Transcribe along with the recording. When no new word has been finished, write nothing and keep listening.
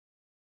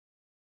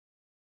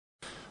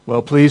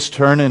Well, please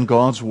turn in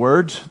God's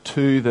Word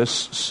to this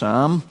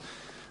Psalm,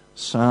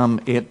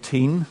 Psalm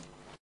 18.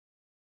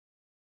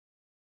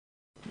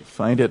 You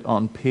find it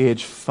on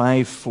page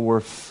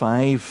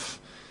 545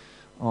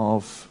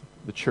 of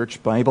the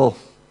Church Bible.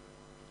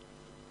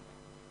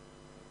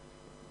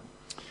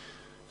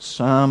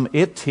 Psalm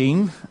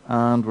 18,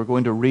 and we're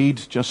going to read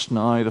just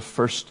now the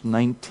first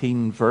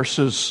 19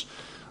 verses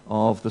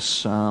of the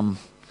Psalm.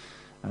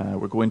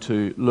 We're going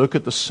to look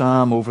at the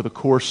Psalm over the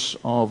course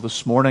of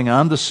this morning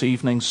and this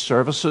evening's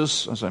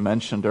services, as I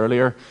mentioned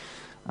earlier.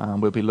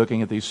 We'll be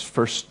looking at these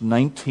first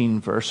 19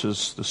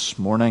 verses this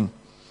morning.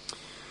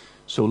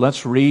 So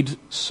let's read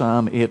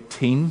Psalm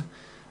 18,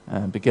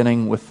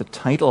 beginning with the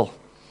title.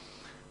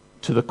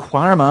 To the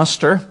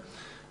choirmaster,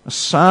 a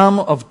psalm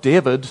of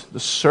David, the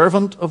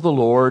servant of the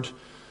Lord,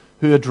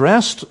 who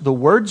addressed the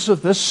words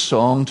of this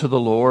song to the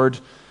Lord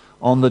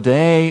on the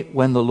day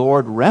when the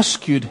Lord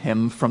rescued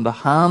him from the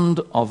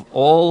hand of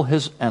all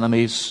his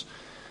enemies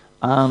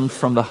and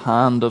from the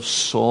hand of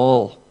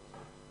Saul.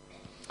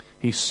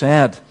 He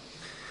said,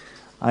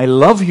 I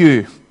love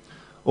you,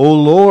 O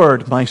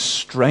Lord, my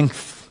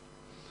strength.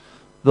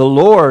 The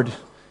Lord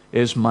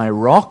is my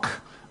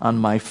rock and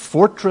my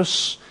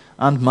fortress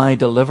and my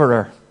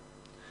deliverer.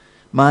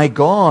 My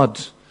God,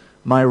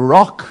 my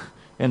rock,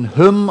 in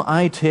whom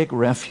I take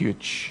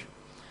refuge,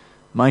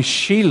 my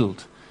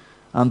shield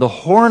and the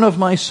horn of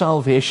my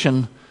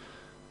salvation,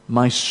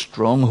 my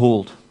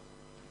stronghold.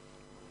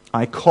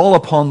 I call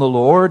upon the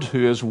Lord,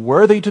 who is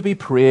worthy to be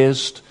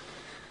praised,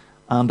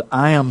 and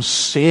I am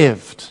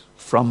saved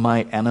from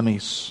my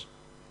enemies.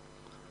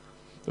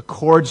 The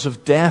cords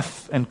of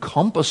death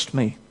encompassed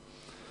me.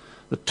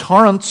 The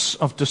torrents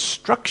of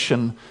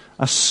destruction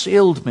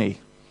assailed me.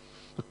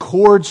 The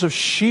cords of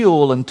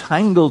Sheol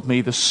entangled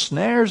me. The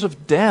snares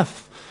of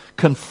death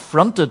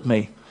confronted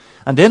me.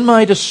 And in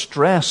my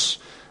distress,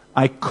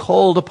 I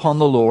called upon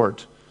the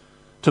Lord.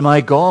 To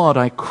my God,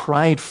 I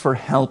cried for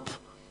help.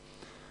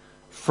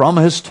 From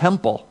his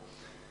temple,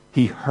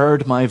 he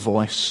heard my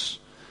voice,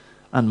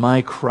 and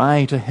my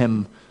cry to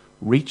him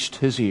reached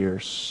his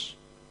ears.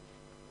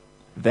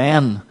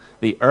 Then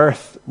the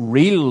earth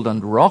reeled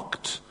and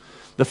rocked.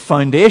 The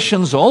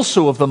foundations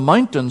also of the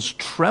mountains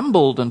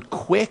trembled and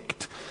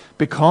quaked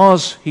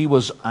because he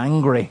was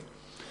angry.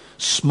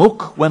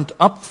 Smoke went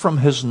up from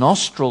his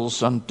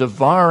nostrils and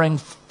devouring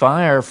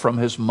fire from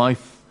his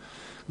mouth.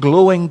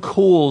 Glowing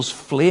coals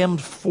flamed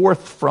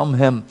forth from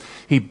him.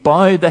 He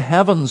bowed the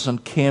heavens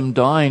and came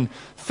down.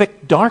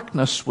 Thick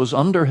darkness was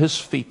under his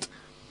feet.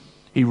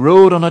 He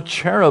rode on a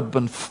cherub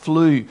and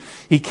flew.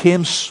 He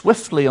came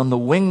swiftly on the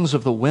wings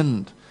of the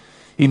wind.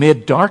 He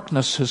made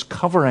darkness his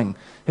covering,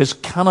 his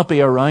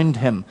canopy around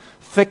him,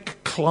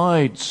 thick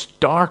clouds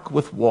dark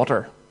with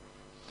water.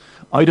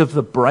 Out of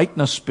the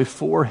brightness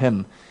before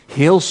him,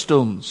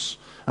 hailstones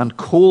and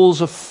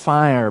coals of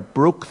fire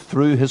broke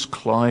through his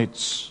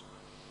clouds.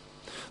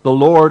 The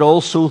Lord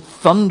also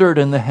thundered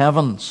in the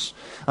heavens,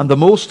 and the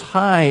Most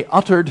High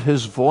uttered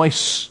his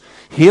voice,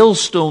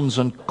 hailstones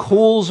and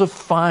coals of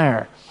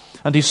fire.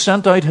 And he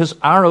sent out his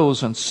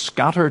arrows and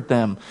scattered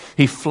them.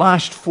 He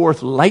flashed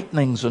forth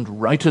lightnings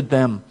and routed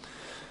them.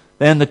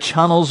 Then the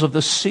channels of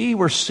the sea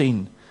were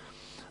seen,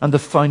 and the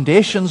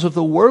foundations of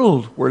the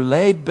world were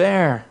laid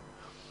bare.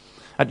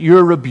 At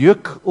your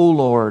rebuke, O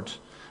Lord,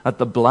 at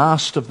the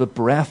blast of the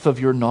breath of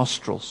your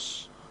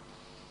nostrils,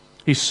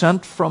 he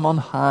sent from on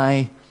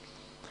high.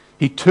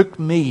 He took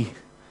me.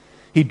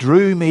 He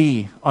drew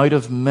me out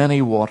of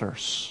many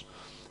waters.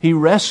 He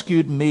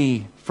rescued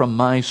me from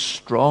my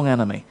strong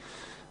enemy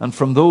and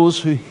from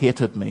those who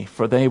hated me,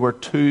 for they were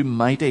too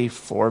mighty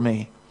for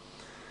me.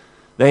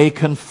 They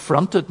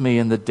confronted me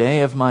in the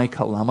day of my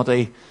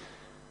calamity,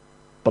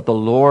 but the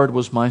Lord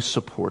was my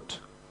support.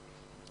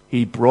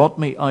 He brought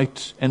me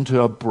out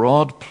into a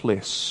broad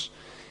place.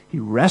 He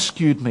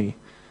rescued me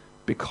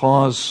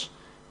because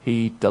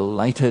he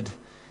delighted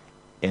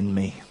in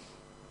me.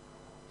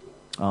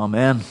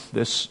 Amen.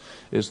 This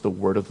is the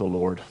word of the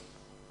Lord.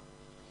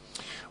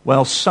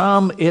 Well,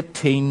 Psalm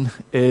 18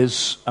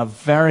 is a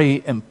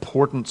very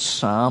important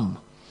psalm.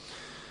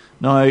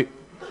 Now,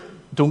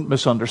 don't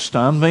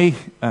misunderstand me.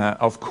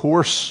 Of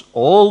course,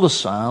 all the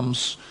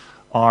psalms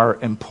are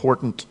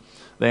important.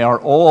 They are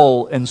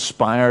all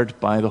inspired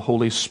by the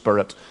Holy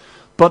Spirit.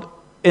 But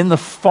in the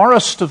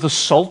forest of the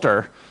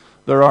Psalter,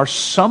 there are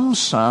some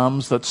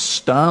psalms that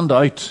stand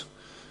out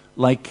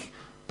like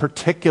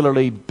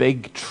particularly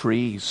big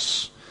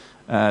trees.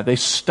 They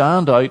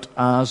stand out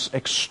as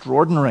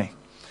extraordinary.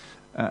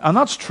 And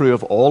that's true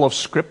of all of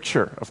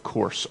Scripture, of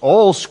course.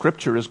 All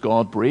Scripture is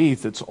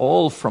God-breathed. It's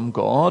all from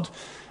God.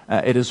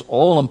 It is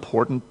all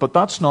important, but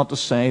that's not to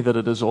say that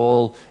it is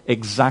all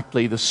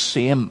exactly the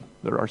same.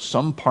 There are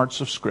some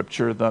parts of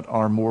Scripture that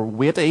are more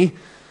weighty,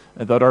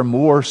 that are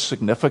more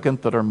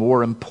significant, that are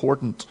more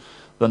important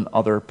than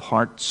other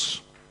parts.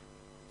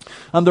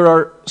 And there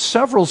are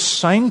several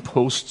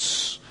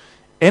signposts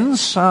in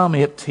Psalm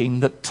 18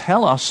 that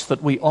tell us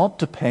that we ought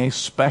to pay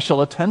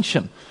special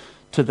attention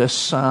to this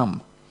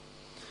psalm.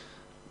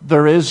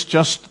 There is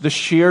just the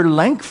sheer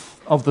length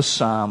of the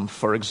psalm,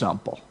 for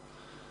example.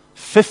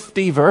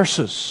 50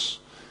 verses.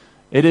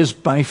 It is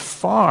by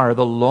far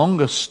the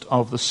longest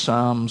of the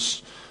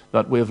Psalms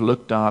that we have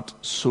looked at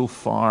so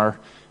far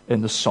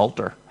in the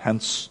Psalter,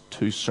 hence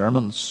 2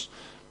 sermons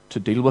to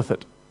deal with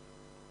it.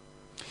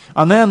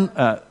 And then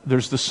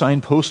there's the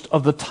signpost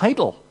of the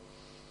title.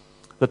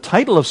 The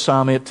title of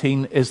Psalm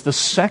 18 is the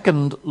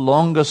second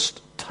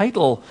longest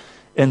title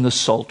in the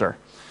Psalter.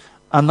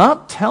 And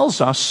that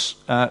tells us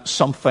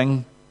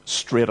something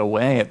straight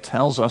away. It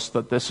tells us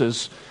that this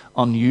is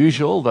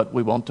unusual, that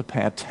we want to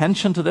pay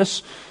attention to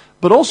this.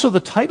 But also the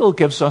title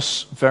gives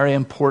us very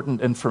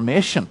important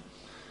information.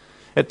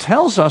 It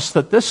tells us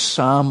that this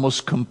psalm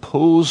was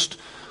composed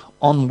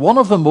on one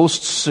of the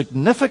most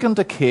significant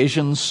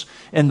occasions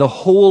in the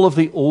whole of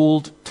the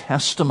Old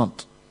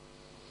Testament.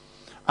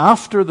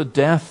 After the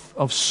death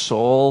of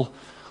Saul,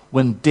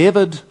 when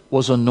David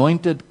was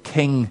anointed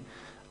king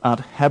at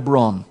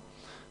Hebron,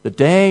 the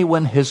day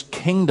when his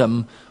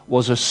kingdom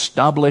was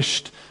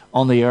established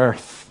on the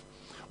earth,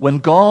 when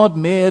God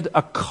made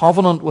a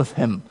covenant with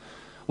him,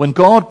 when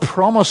God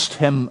promised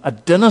him a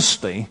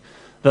dynasty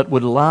that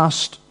would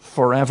last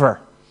forever.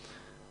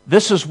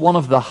 This is one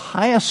of the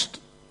highest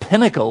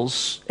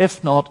pinnacles,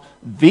 if not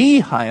the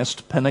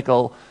highest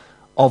pinnacle,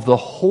 of the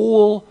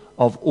whole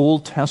of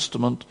Old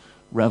Testament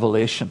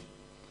revelation.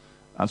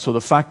 And so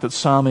the fact that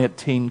Psalm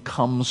 18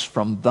 comes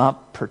from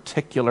that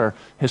particular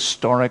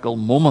historical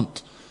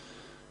moment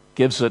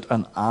gives it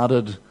an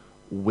added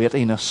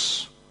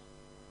weightiness.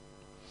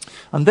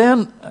 And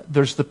then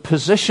there's the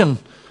position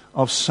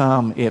of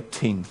Psalm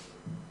 18.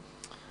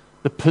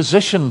 The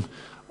position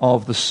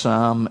of the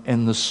psalm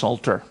in the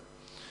Psalter.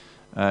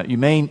 You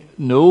may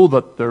know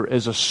that there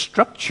is a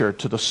structure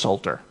to the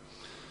Psalter.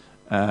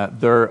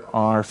 There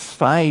are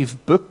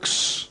 5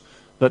 books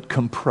that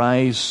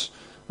comprise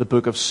the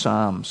book of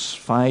Psalms,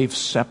 5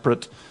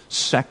 separate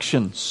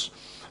sections.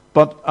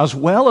 But as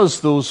well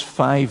as those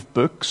 5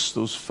 books,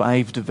 those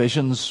 5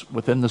 divisions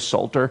within the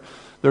Psalter,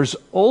 there's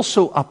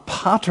also a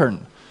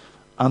pattern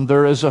and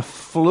there is a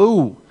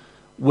flow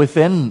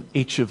within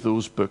each of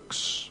those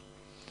books.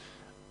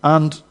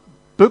 And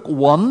book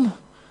 1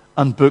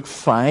 and book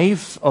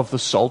 5 of the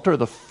Psalter,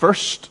 the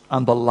first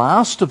and the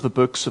last of the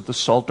books of the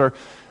Psalter,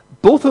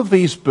 both of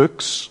these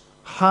books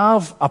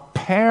have a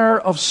pair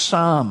of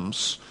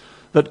psalms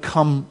that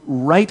come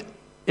right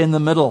in the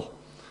middle.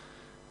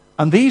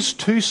 And these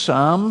 2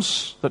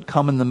 psalms that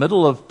come in the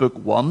middle of book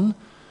 1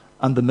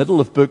 and the middle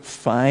of book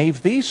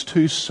 5, these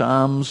 2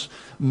 psalms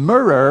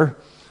mirror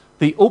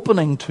the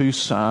opening 2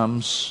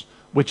 psalms,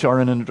 which are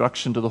an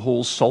introduction to the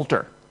whole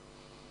Psalter.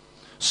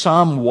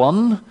 Psalm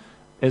 1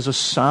 is a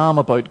psalm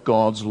about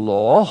God's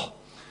law,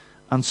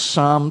 and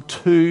Psalm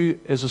 2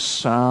 is a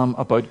psalm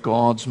about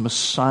God's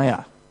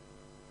Messiah.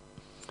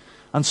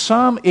 And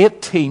Psalm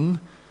 18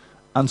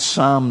 and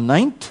Psalm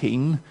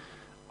 19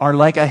 are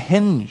like a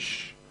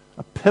hinge,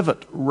 a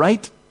pivot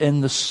right in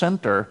the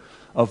center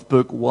of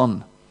book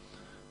 1.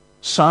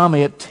 Psalm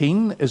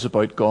 18 is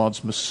about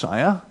God's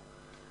Messiah,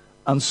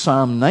 and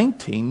Psalm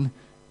 19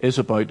 is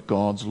about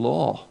God's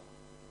law.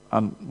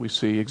 And we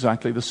see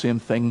exactly the same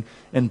thing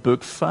in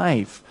book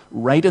 5.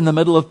 Right in the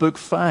middle of book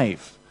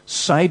 5,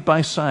 side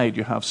by side,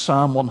 you have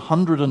Psalm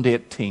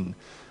 118,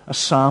 a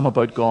psalm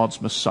about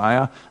God's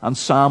Messiah, and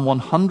Psalm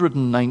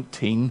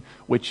 119,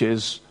 which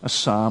is a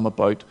psalm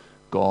about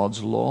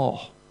God's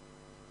law.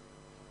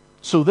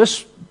 So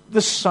this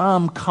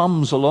psalm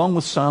comes, along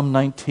with Psalm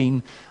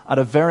 19, at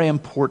a very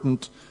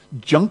important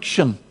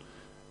junction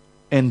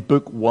in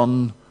book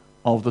 1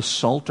 of the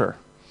Psalter.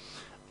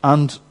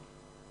 And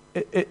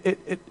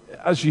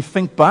as you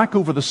think back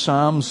over the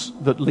Psalms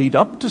that lead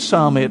up to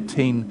Psalm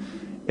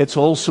 18, it's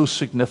also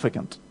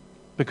significant.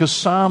 Because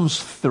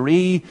Psalms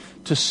 3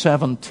 to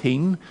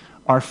 17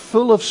 are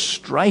full of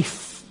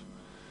strife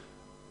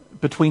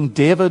between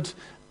David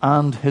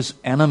and his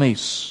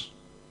enemies.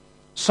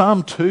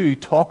 Psalm 2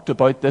 talked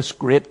about this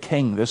great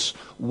king, this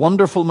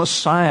wonderful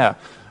Messiah,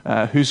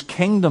 whose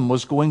kingdom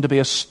was going to be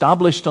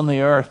established on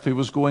the earth, who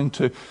was going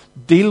to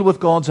deal with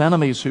God's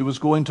enemies, who was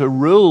going to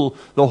rule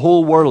the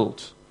whole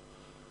world.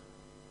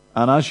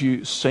 And as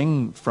you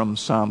sing from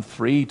Psalm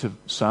 3 to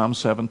Psalm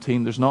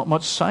 17, there's not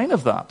much sign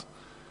of that.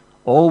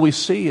 All we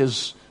see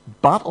is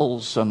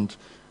battles and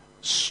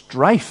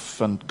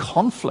strife and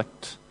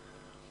conflict.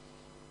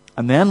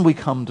 And then we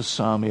come to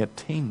Psalm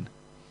 18,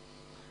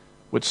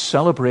 which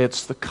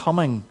celebrates the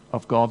coming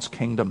of God's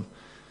kingdom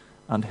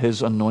and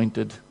his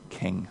anointed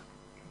king.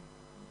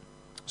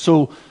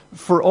 So,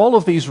 for all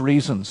of these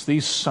reasons,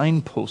 these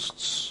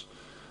signposts,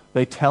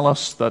 they tell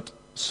us that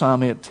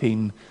Psalm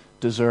 18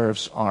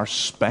 deserves our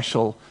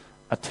special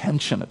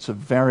attention. It's a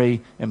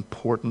very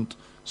important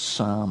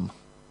psalm.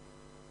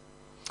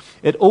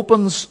 It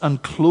opens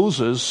and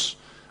closes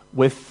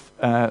with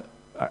a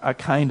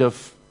kind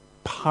of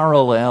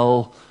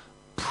parallel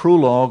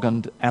prologue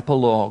and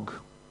epilogue.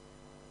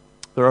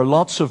 There are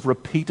lots of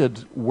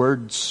repeated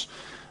words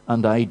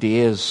and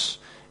ideas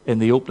in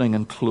the opening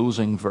and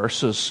closing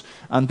verses.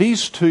 And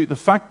these two, the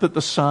fact that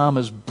the psalm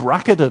is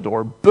bracketed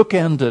or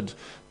bookended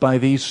by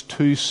these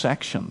 2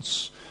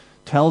 sections,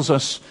 tells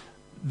us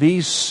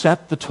these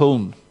set the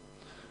tone.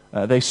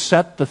 They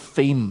set the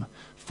theme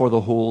for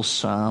the whole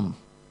psalm.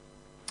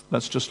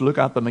 Let's just look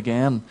at them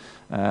again.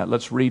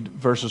 Let's read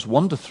verses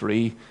 1 to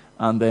 3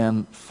 and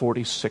then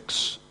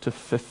 46 to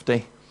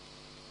 50.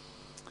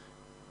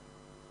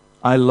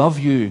 I love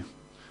you,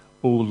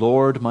 O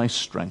Lord, my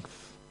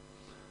strength.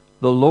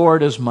 The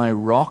Lord is my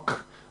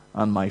rock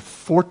and my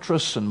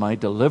fortress and my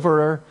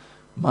deliverer,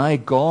 my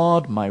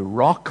God, my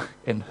rock,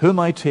 in whom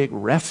I take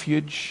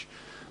refuge,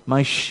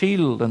 my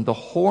shield and the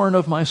horn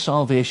of my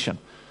salvation,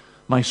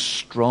 my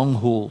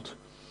stronghold.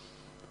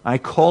 I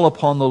call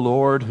upon the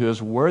Lord, who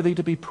is worthy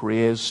to be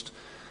praised,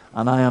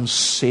 and I am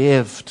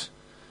saved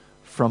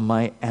from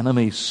my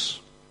enemies.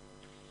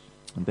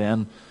 And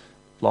then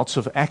lots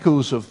of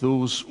echoes of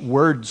those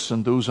words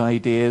and those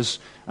ideas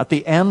at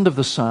the end of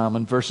the psalm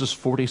in verses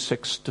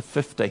 46 to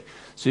 50.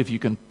 See if you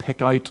can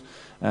pick out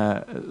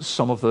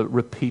some of the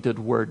repeated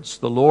words.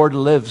 The Lord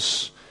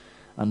lives,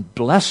 and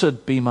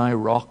blessed be my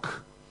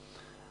rock,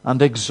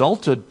 and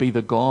exalted be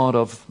the God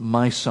of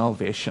my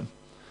salvation,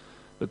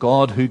 the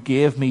God who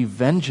gave me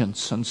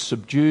vengeance and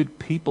subdued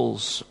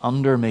peoples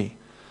under me,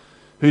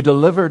 who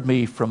delivered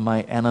me from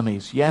my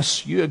enemies.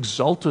 Yes, you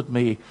exalted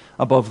me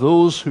above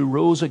those who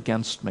rose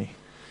against me.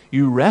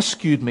 You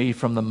rescued me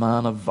from the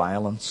man of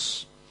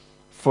violence.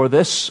 For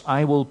this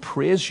I will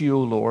praise you,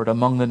 O Lord,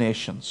 among the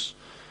nations,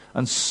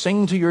 and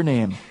sing to your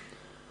name.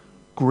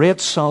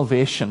 Great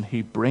salvation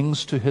he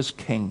brings to his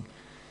king,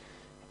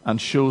 and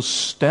shows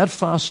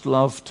steadfast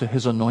love to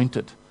his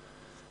anointed,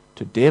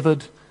 to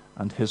David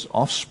and his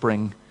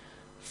offspring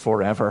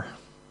forever.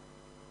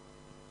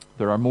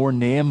 There are more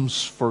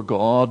names for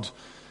God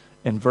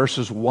in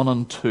verses 1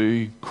 and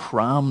 2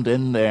 crammed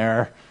in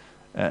there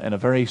in a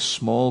very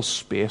small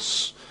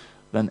space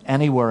than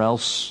anywhere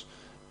else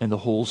in the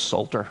whole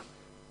Psalter.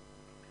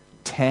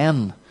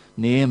 10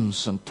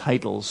 names and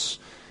titles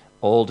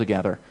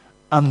altogether.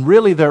 And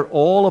really they're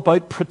all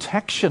about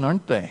protection,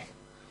 aren't they?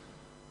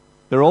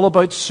 They're all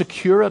about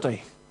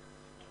security.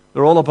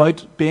 They're all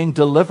about being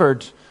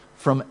delivered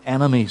from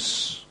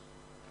enemies.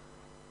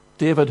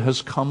 David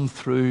has come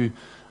through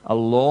a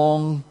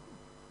long,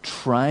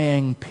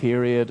 trying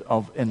period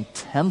of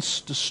intense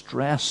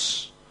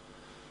distress.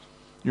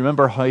 You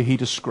remember how he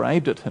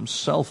described it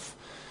himself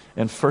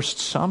in 1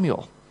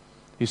 Samuel.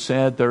 He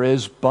said, there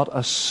is but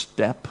a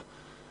step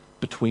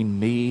between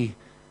me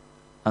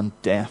and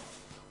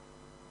death.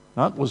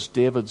 That was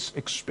David's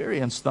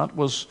experience. That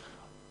was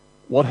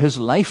what his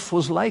life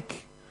was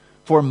like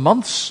for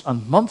months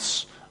and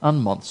months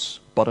and months.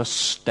 But a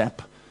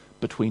step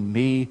between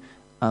me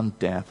and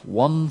death.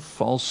 One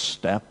false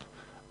step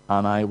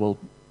and I will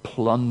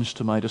plunge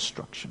to my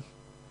destruction.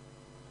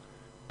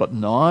 But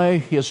now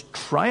he has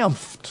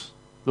triumphed.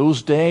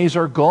 Those days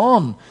are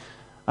gone.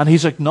 And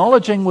he's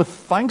acknowledging with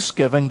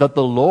thanksgiving that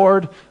the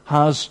Lord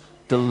has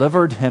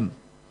delivered him.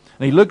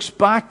 And he looks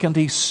back and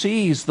he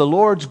sees the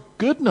Lord's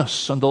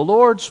goodness and the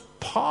Lord's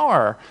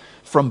power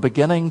from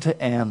beginning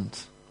to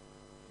end.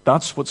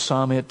 That's what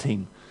Psalm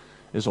 18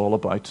 is all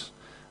about.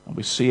 And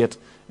we see it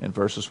in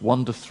verses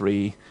 1 to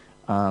 3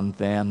 and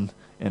then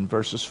in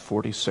verses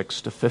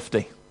 46 to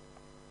 50.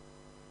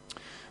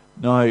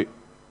 Now,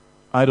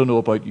 I don't know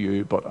about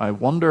you, but I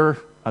wonder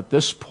at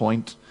this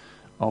point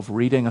of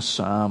reading a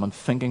psalm and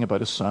thinking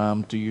about a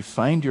psalm, do you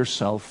find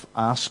yourself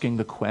asking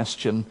the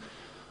question,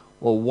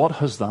 well, what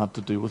has that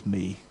to do with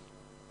me?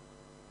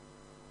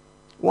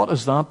 What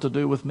has that to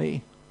do with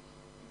me?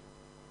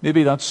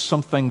 Maybe that's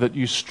something that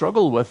you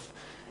struggle with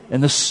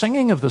in the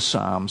singing of the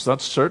Psalms.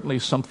 That's certainly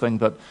something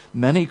that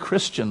many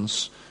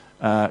Christians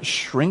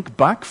shrink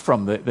back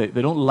from. They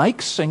don't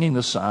like singing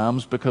the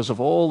Psalms because of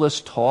all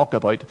this talk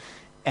about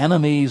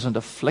enemies and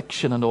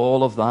affliction and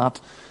all of that.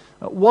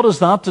 What has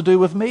that to do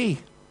with me?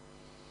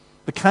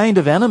 The kind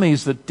of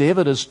enemies that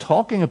David is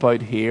talking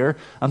about here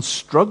and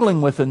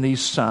struggling with in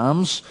these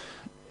Psalms,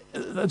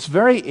 it's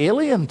very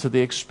alien to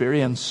the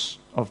experience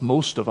of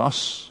most of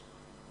us.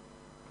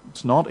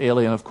 It's not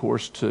alien, of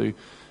course, to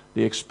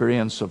the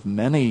experience of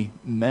many,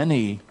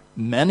 many,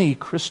 many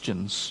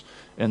Christians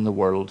in the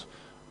world,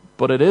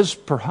 but it is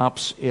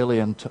perhaps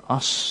alien to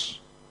us.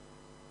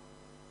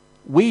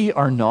 We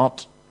are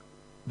not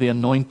the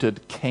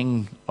anointed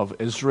king of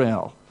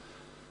Israel.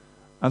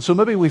 And so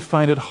maybe we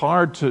find it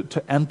hard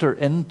to enter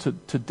into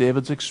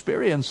David's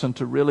experience and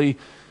to really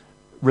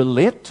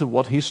relate to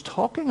what he's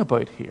talking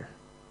about here.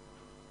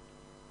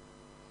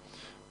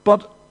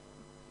 But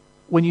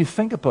when you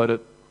think about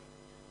it,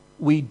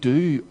 we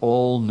do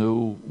all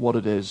know what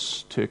it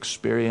is to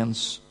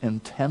experience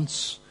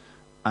intense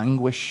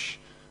anguish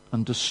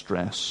and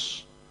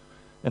distress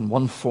in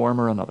one form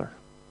or another.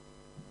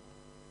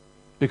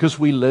 Because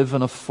we live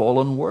in a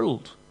fallen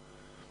world.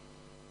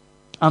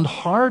 And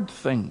hard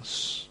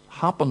things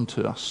happen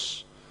to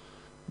us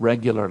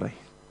regularly.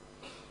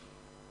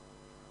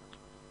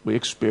 We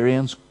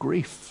experience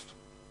grief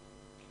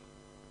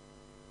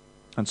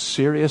and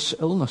serious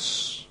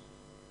illness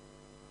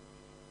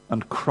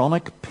and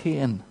chronic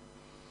pain.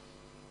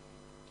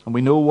 And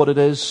we know what it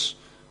is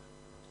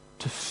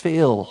to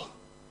fail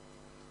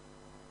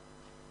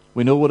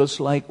We know what it's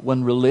like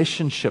when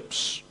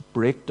relationships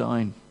break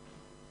down.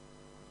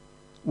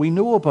 We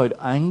know about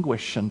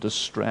anguish and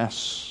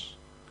distress.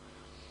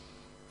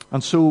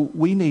 And so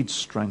we need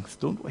strength,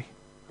 don't we?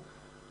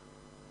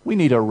 We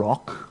need a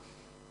rock.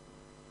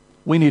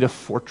 We need a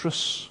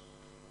fortress.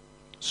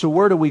 So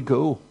where do we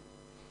go?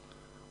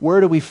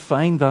 Where do we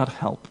find that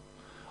help?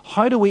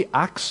 How do we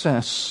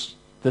access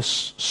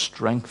this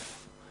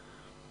strength?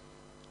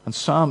 And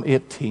Psalm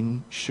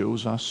 18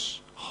 shows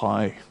us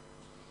how.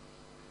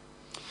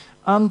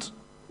 And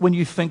when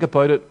you think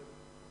about it,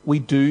 we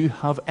do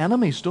have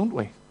enemies, don't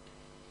we?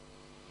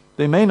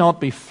 They may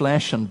not be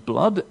flesh and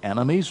blood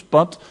enemies,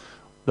 but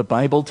the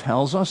Bible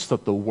tells us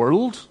that the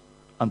world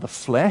and the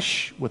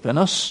flesh within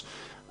us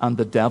and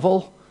the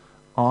devil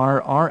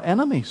are our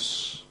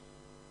enemies.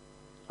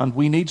 And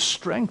we need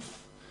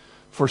strength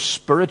for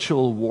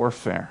spiritual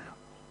warfare.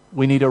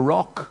 We need a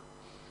rock.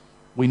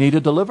 We need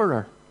a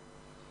deliverer.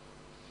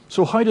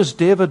 So how does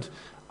David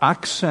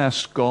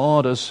access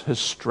God as his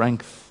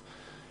strength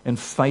in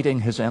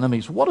fighting his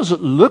enemies? What does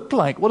it look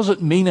like? What does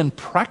it mean in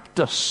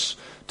practice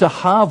to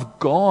have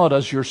God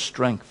as your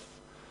strength?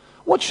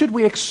 What should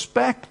we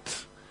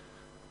expect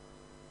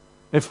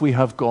if we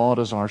have God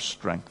as our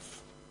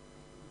strength?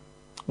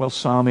 Well,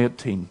 Psalm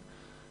 18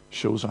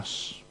 shows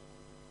us.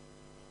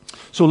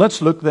 So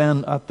let's look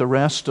then at the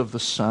rest of the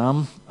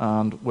psalm,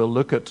 and we'll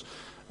look at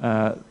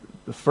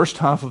the first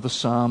half of the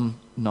psalm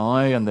now,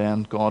 and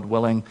then, God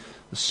willing,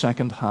 the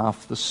second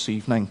half this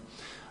evening.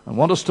 I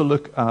want us to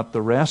look at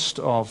the rest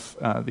of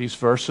these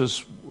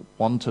verses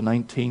 1 to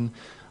 19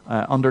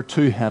 under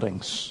two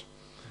headings.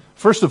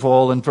 First of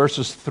all, in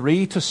verses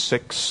 3 to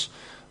 6,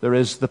 there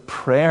is the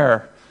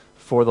prayer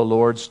for the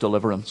Lord's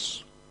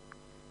deliverance.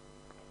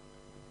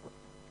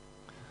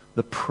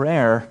 The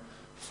prayer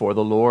for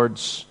the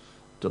Lord's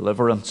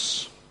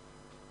deliverance.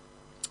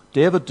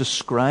 David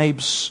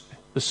describes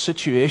the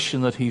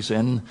situation that he's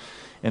in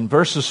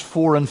verses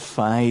 4 and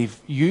 5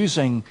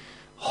 using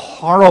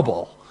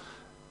horrible,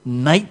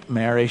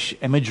 nightmarish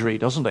imagery,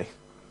 doesn't he?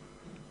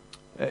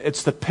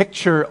 It's the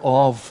picture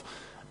of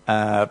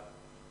the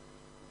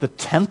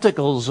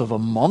tentacles of a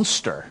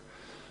monster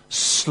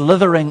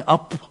slithering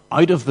up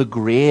out of the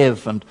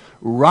grave and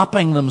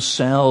wrapping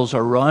themselves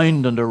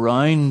around and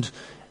around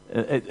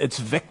its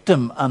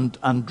victim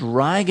and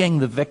dragging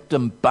the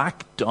victim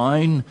back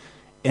down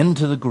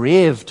into the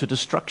grave to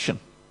destruction.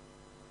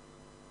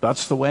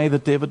 That's the way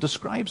that David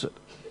describes it.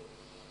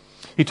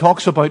 He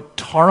talks about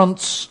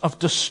torrents of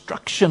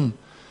destruction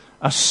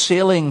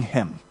assailing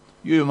him.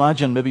 You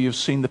imagine, maybe you've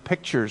seen the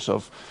pictures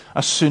of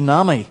a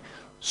tsunami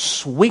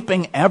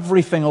sweeping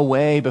everything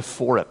away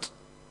before it.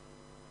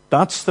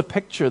 That's the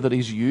picture that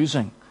he's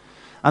using.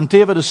 And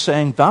David is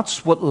saying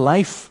that's what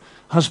life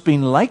has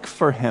been like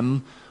for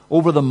him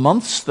over the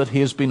months that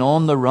he has been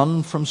on the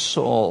run from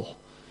Saul.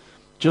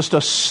 Just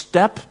a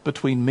step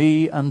between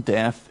me and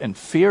death, in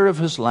fear of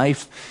his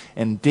life,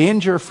 in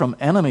danger from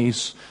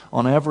enemies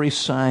on every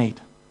side.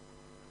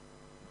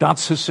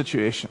 That's his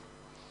situation.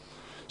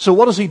 So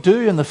what does he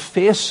do in the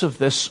face of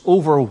this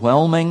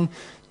overwhelming,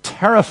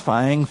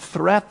 terrifying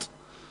threat?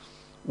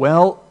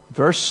 Well,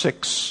 verse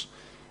 6,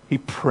 he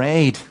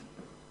prayed.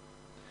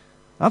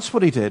 That's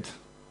what he did.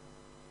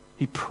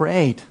 He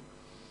prayed.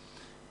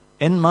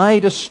 In my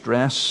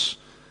distress,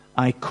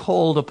 I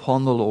called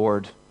upon the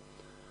Lord.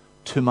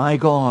 To my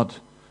God,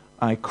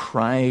 I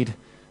cried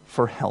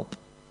for help.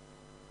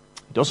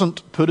 He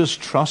doesn't put his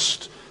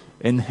trust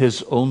in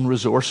his own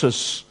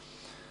resources.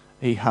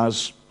 He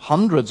has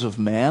hundreds of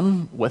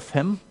men with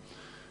him,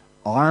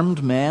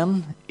 armed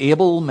men,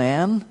 able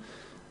men,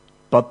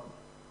 but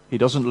he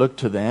doesn't look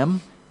to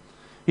them.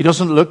 He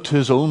doesn't look to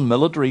his own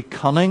military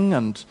cunning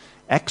and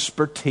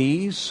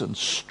expertise and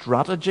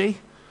strategy.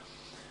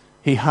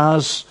 He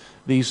has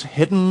these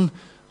hidden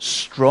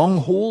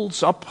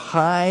strongholds up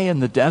high in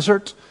the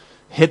desert,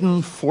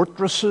 hidden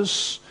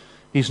fortresses.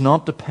 He's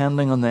not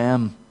depending on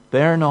them.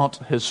 They're not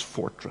his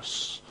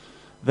fortress.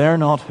 They're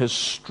not his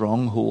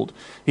stronghold.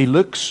 He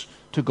looks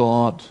to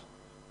God.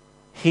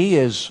 He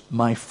is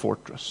my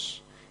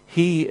fortress.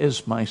 He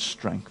is my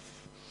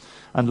strength.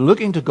 And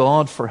looking to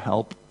God for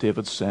help,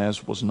 David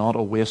says, was not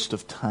a waste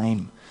of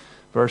time.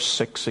 Verse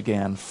 6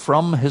 again.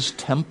 From his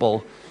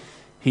temple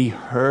he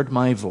heard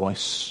my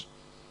voice,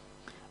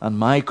 and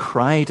my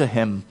cry to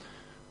him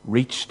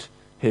reached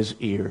his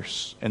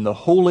ears. In the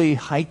holy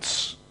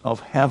heights of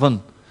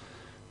heaven,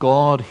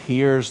 God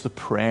hears the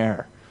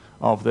prayer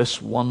of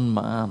this one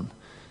man,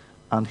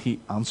 and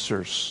he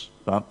answers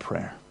that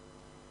prayer.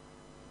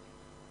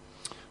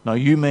 Now,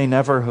 you may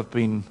never have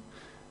been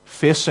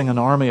facing an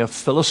army of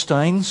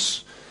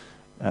Philistines.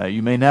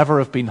 You may never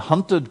have been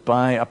hunted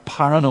by a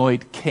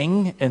paranoid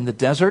king in the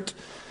desert.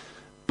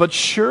 But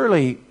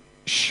surely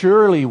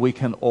we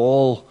can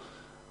all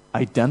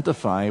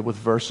identify with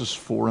verses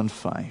 4 and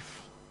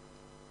 5.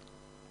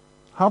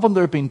 Haven't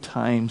there been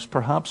times,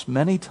 perhaps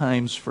many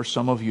times for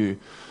some of you,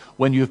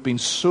 when you've been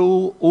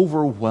so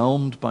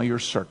overwhelmed by your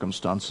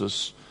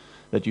circumstances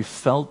that you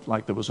felt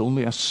like there was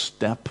only a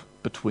step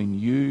between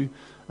you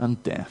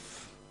and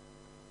death?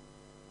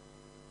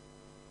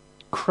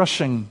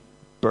 crushing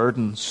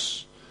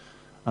burdens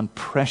and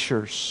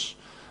pressures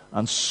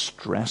and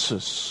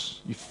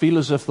stresses. You feel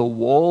as if the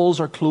walls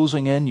are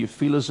closing in. You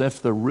feel as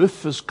if the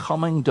roof is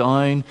coming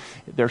down.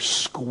 They're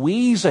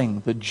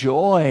squeezing the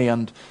joy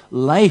and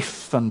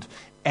life and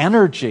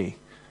energy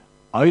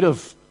out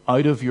of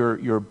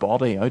your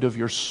body, out of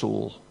your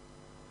soul.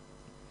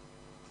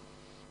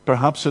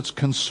 Perhaps it's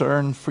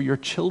concern for your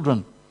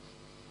children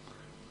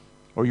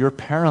or your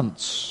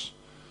parents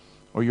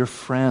or your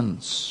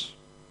friends.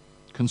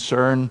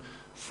 Concern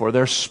for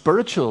their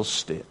spiritual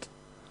state.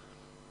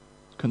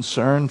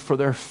 Concern for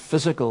their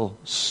physical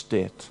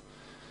state.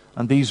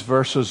 And these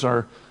verses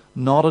are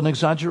not an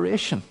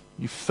exaggeration.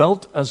 You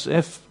felt as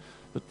if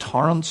the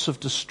torrents of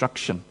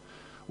destruction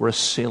were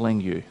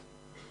assailing you.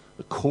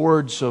 The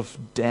cords of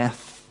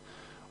death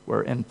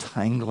were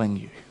entangling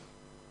you.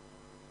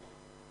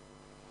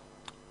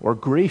 Or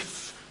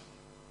grief.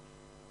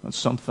 That's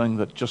something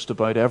that just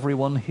about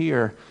everyone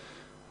here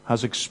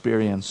has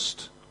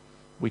experienced.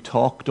 We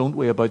talk, don't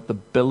we, about the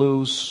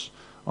billows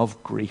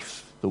of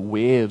grief. The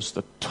waves,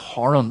 the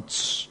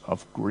torrents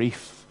of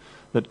grief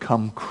that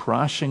come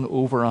crashing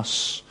over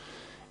us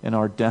in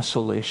our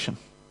desolation.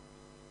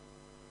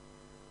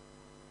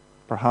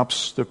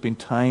 Perhaps there have been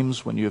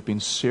times when you have been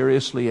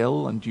seriously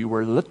ill and you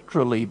were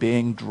literally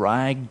being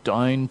dragged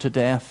down to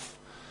death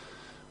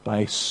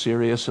by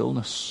serious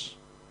illness.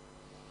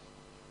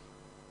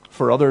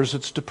 For others,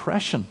 it's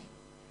depression.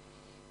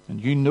 And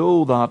you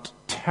know that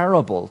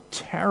terrible,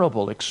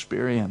 terrible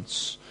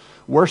experience.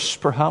 Worse,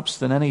 perhaps,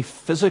 than any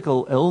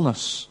physical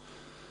illness.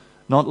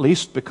 Not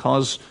least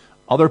because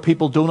other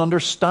people don't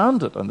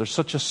understand it. And there's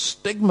such a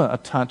stigma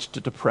attached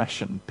to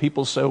depression.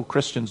 People say, oh,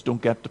 Christians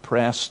don't get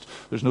depressed.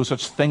 There's no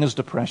such thing as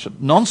depression.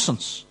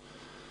 Nonsense.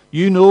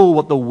 You know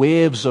what the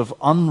waves of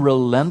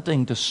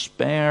unrelenting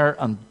despair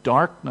and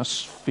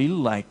darkness feel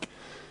like.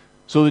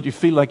 So that you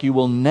feel like you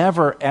will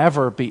never,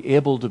 ever be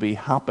able to be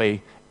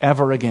happy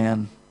ever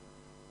again.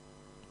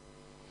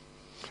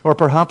 Or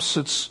perhaps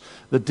it's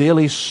the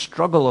daily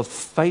struggle of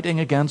fighting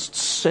against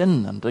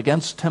sin and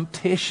against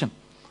temptation.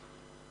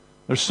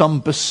 There's some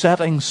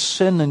besetting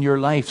sin in your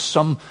life,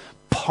 some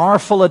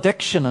powerful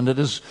addiction, and it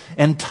has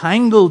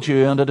entangled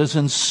you, and it has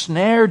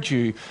ensnared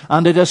you,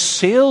 and it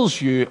assails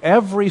you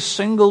every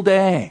single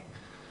day.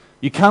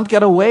 You can't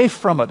get away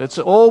from it. It's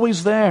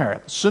always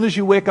there. As soon as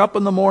you wake up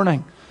in the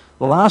morning,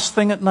 the last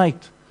thing at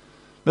night,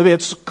 maybe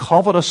it's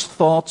covetous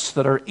thoughts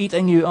that are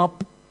eating you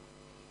up.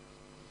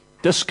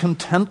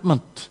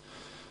 Discontentment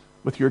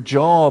with your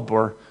job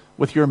or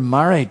with your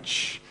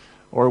marriage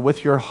or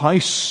with your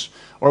house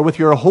or with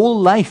your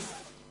whole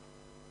life.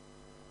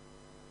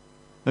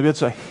 Maybe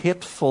it's a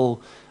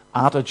hateful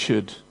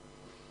attitude.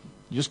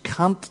 You just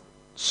can't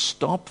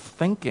stop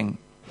thinking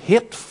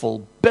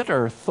hateful,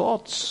 bitter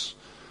thoughts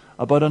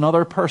about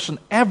another person.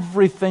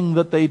 Everything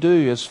that they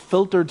do is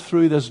filtered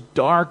through this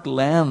dark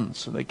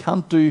lens, and they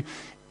can't do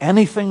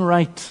anything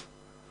right.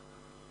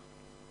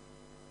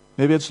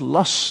 Maybe it's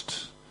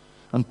lust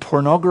and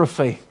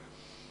pornography.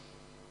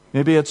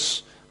 Maybe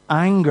it's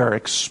anger,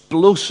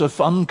 explosive,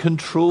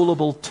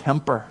 uncontrollable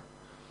temper.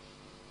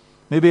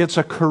 Maybe it's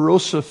a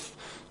corrosive,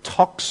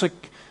 toxic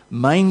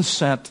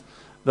mindset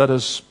that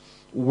has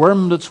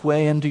wormed its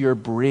way into your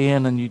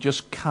brain and you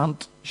just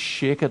can't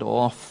shake it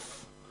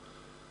off.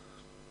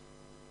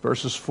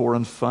 Verses 4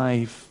 and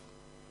 5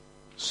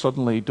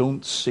 suddenly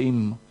don't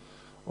seem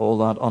all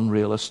that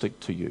unrealistic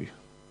to you.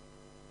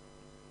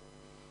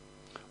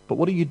 But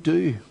what do you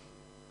do?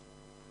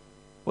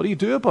 What do you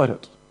do about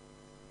it?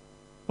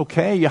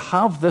 Okay, you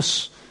have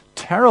this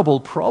terrible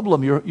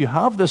problem. You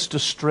have this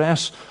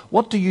distress.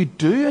 What do you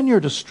do in your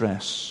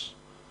distress?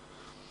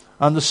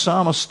 And the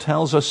psalmist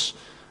tells us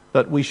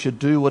that we should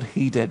do what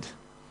he did.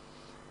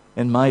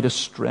 In my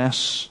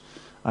distress,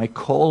 I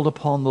called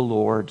upon the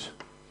Lord.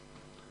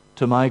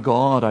 To my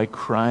God, I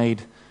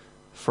cried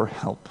for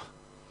help.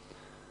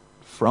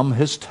 From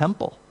his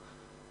temple,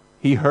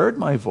 he heard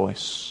my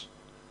voice,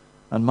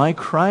 and my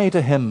cry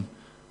to him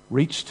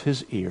reached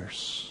his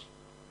ears.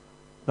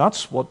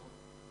 That's what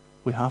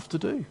we have to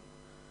do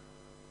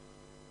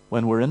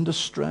when we're in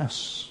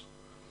distress,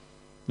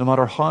 no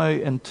matter how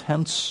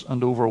intense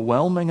and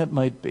overwhelming it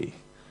might be.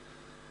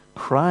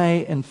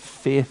 Cry in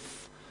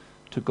faith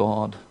to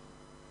God.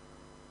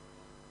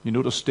 You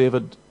notice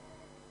David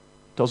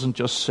doesn't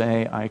just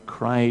say, I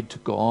cried to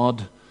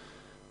God.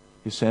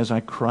 He says,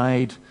 I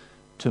cried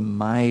to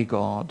my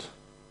God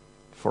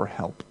for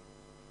help.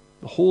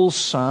 The whole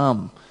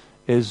psalm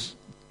is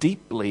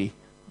deeply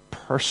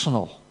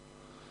personal.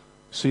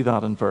 See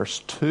that in verse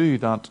 2,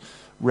 that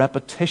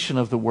repetition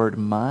of the word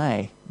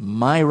my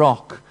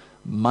rock,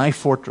 my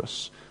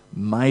fortress,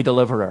 my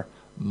deliverer,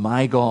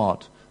 my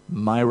God,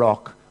 my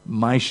rock,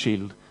 my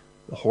shield,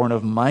 the horn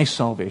of my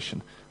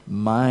salvation,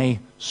 my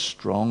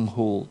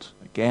stronghold.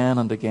 Again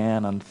and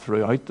again and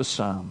throughout the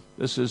psalm.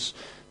 This is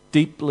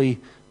deeply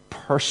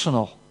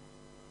personal.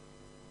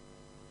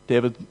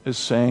 David is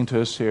saying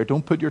to us here,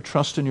 don't put your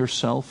trust in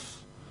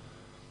yourself.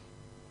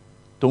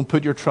 Don't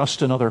put your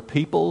trust in other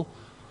people.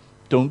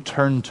 Don't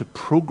turn to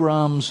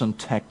programs and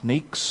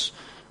techniques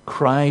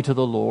Cry to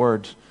the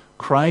Lord.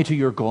 Cry to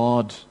your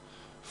God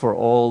for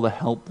all the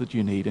help that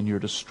you need in your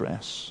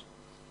distress.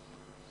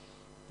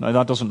 Now,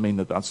 that doesn't mean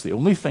that that's the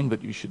only thing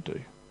that you should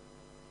do.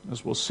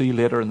 As we'll see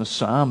later in the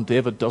psalm,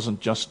 David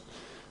doesn't just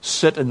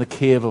sit in the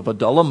cave of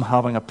Adullam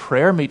having a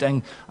prayer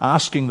meeting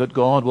asking that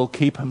God will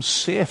keep him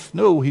safe.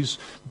 No, he's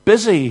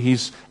busy,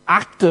 he's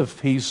active,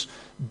 he's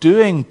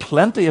doing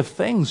plenty of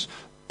things.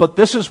 But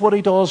this is what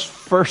he does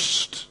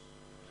first.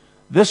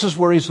 This is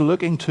where he's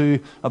looking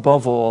to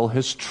above all.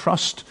 His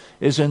trust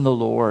is in the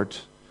Lord.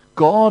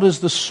 God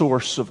is the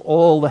source of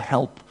all the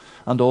help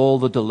and all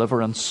the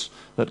deliverance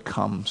that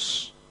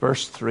comes.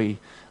 Verse 3,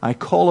 I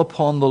call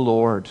upon the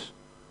Lord,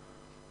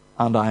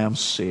 and I am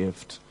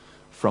saved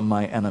from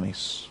my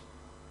enemies.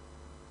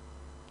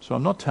 So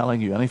I'm not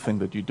telling you anything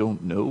that you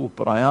don't know,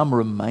 but I am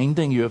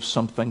reminding you of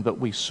something that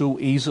we so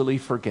easily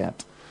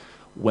forget.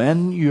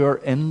 When you're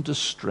in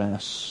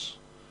distress,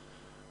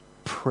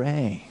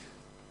 pray.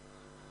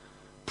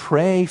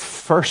 Pray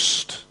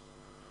first.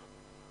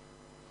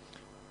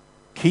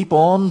 Keep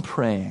on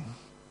praying.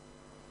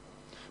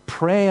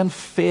 Pray in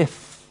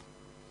faith.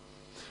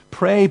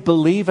 Pray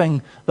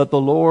believing that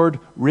the Lord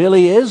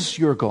really is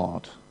your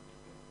God.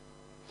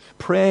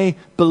 Pray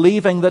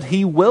believing that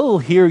He will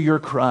hear your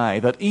cry,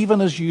 that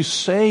even as you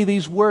say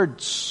these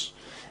words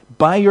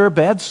by your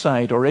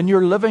bedside or in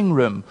your living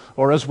room,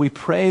 or as we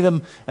pray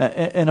them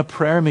in a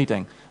prayer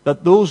meeting,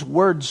 that those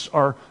words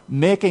are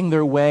making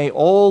their way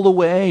all the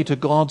way to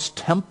God's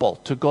temple,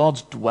 to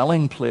God's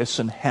dwelling place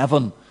in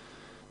heaven,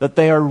 that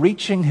they are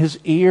reaching His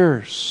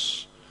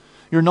ears.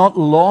 You're not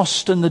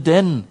lost in the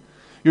din.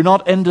 You're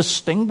not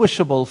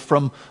indistinguishable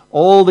from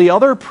all the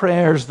other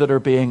prayers that are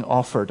being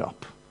offered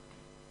up.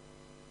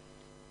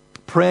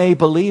 Pray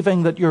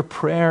believing that your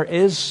prayer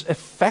is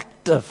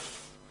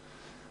effective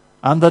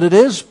and that it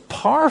is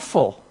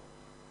powerful,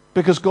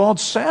 because God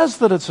says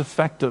that it's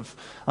effective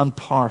and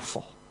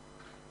powerful.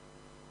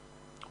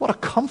 What a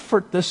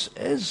comfort this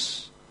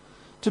is,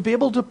 to be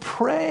able to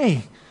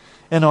pray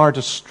in our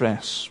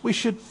distress. We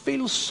should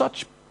feel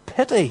such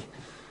pity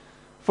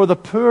for the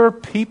poor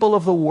people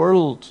of the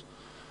world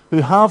who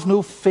have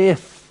no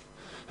faith,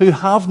 who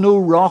have no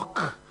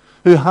rock,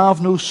 who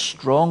have no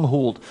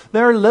stronghold.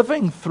 They're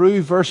living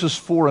through verses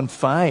 4 and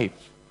 5,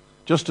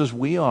 just as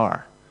we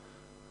are.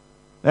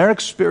 They're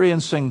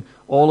experiencing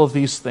all of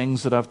these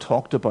things that I've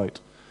talked about,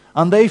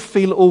 and they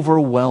feel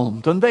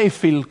overwhelmed, and they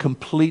feel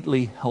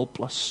completely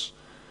helpless,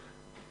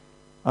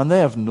 and they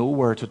have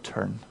nowhere to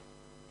turn.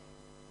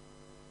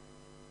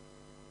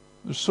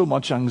 There's so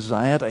much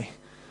anxiety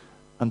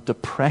and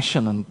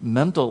depression and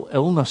mental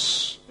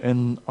illness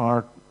in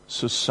our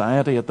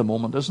society at the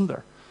moment, isn't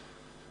there?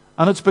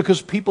 And it's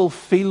because people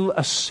feel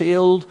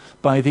assailed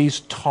by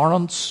these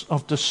torrents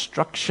of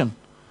destruction.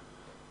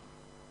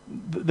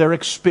 They're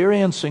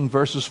experiencing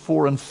verses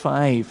 4 and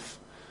 5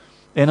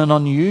 in an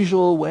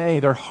unusual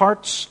way. Their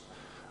hearts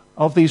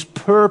of these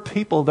poor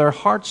people, their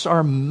hearts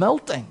are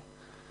melting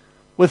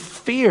with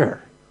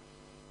fear.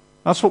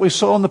 That's what we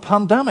saw in the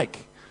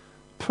pandemic.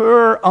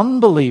 Poor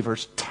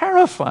unbelievers,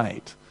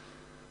 terrified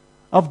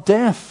of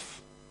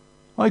death.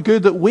 How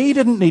good that we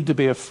didn't need to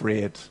be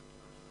afraid.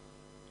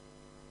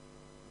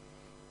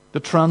 The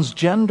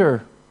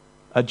transgender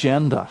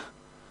agenda,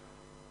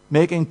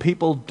 making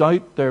people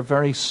doubt their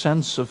very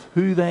sense of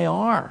who they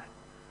are.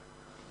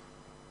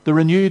 The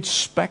renewed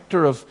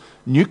spectre of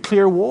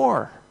nuclear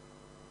war,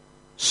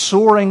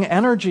 soaring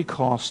energy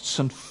costs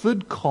and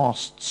food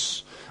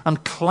costs,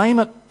 and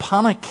climate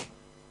panic.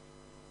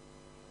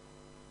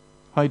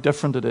 How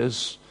different it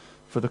is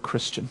for the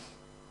Christian.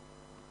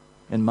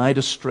 In my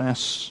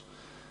distress,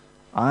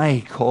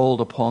 I called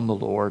upon the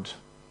Lord.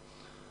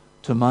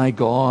 To my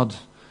God,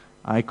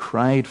 I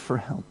cried for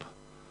help.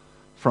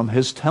 From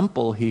His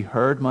temple He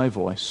heard my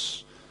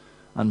voice,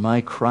 and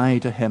my cry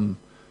to Him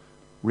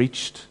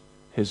reached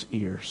His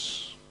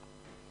ears.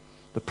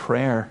 The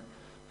prayer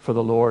for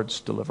the Lord's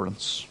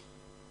deliverance.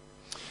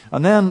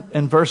 And then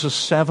in verses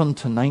 7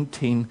 to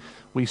 19,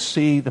 we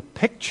see the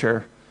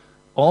picture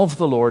of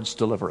the Lord's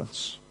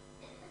deliverance.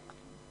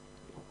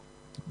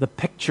 The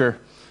picture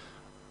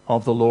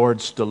of the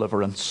Lord's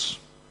deliverance.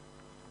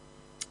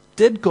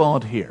 Did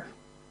God hear?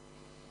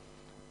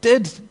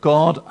 Did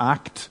God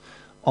act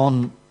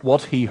on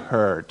what He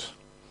heard?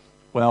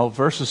 Well,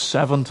 verses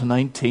 7 to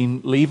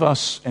 19 leave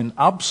us in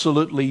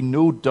absolutely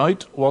no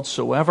doubt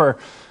whatsoever.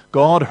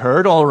 God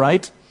heard all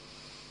right.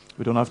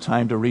 We don't have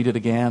time to read it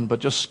again, but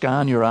just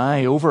scan your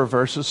eye over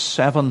verses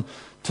 7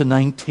 to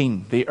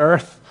 19. The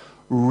earth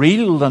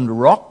reeled and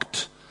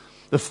rocked.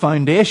 The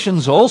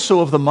foundations also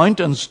of the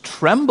mountains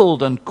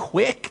trembled and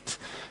quaked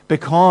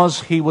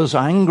because He was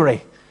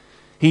angry.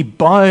 He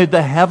bowed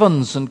the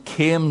heavens and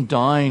came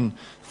down.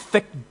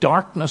 Thick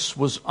darkness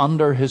was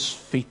under His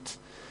feet.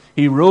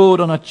 He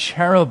rode on a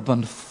cherub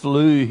and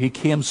flew. He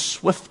came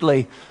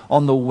swiftly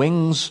on the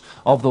wings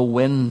of the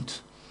wind.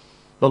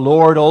 The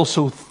Lord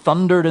also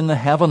thundered in the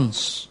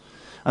heavens,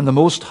 and the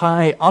Most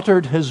High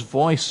uttered His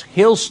voice,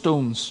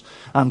 hailstones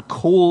and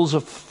coals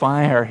of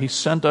fire. He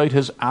sent out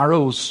His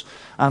arrows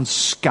and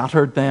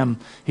scattered them.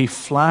 He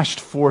flashed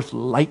forth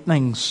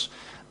lightnings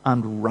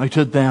and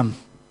routed them.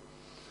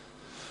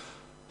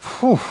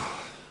 Whew.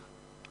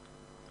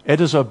 It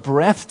is a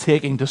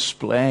breathtaking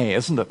display,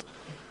 isn't it,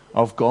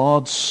 of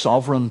God's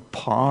sovereign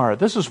power.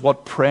 This is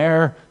what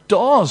prayer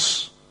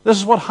does. This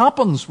is what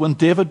happens when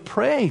David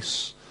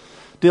prays.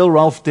 Dale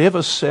Ralph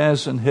Davis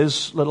says in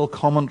his little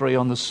commentary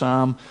on the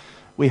psalm,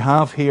 we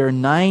have here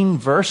 9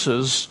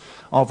 verses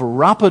of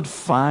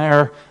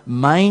rapid-fire,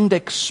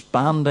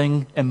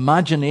 mind-expanding,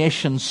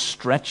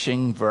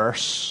 imagination-stretching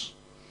verse.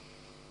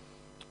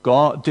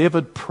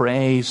 David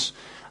prays,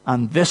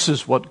 and this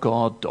is what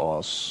God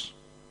does.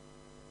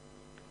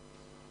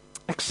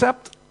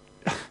 Except,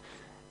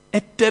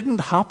 it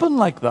didn't happen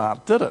like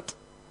that, did it?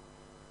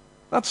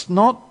 That's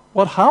not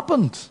what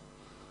happened.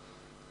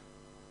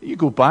 You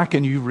go back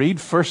and you read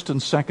 1st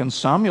and 2nd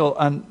Samuel,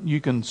 and you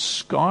can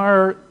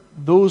scour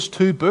those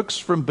 2 books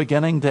from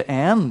beginning to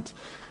end,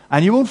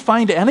 and you won't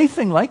find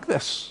anything like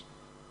this.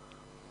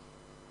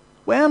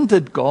 When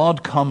did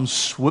God come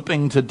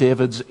swooping to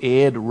David's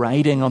aid,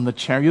 riding on the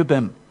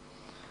cherubim?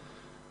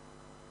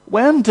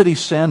 When did he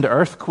send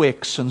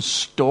earthquakes and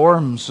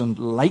storms and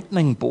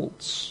lightning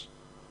bolts?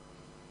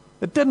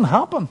 It didn't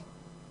happen.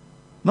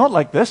 Not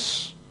like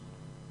this.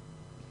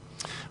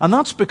 And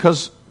that's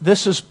because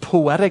this is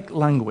poetic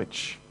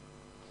language.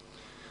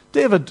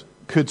 David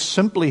could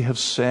simply have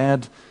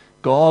said,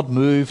 God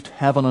moved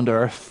heaven and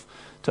earth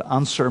to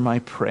answer my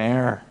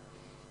prayer.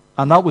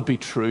 And that would be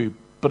true,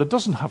 but it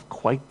doesn't have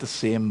quite the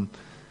same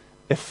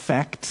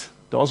effect,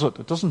 does it?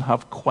 It doesn't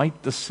have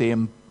quite the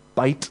same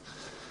bite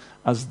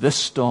as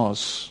this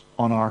does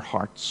on our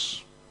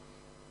hearts.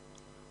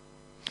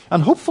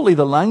 And hopefully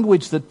the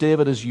language that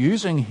David is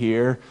using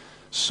here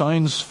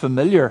sounds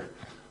familiar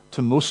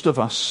to most of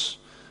us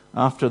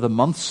after the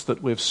months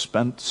that we've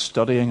spent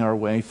studying our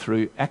way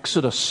through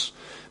Exodus,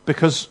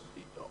 because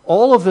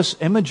all of this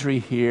imagery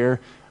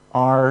here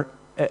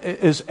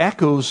is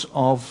echoes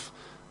of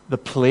the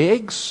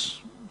plagues,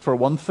 for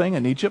one thing,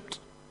 in Egypt.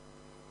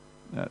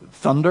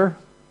 Thunder,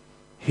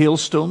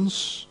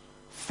 hailstones,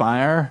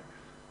 fire,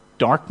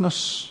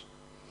 darkness.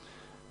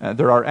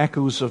 There are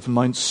echoes of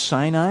Mount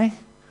Sinai,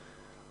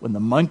 when the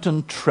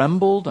mountain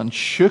trembled and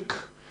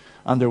shook,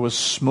 and there was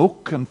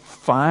smoke and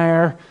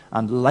fire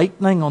and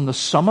lightning on the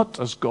summit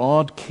as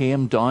God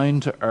came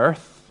down to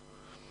earth.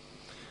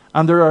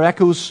 And there are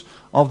echoes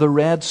of the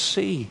Red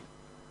Sea.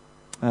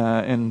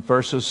 In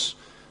verse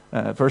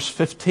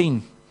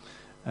 15,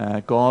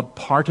 God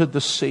parted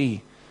the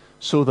sea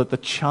so that the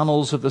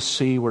channels of the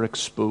sea were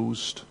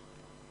exposed.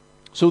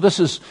 So this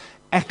is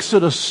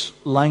Exodus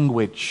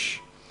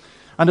language.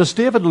 And as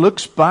David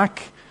looks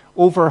back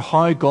over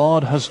how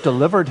God has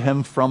delivered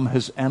him from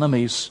his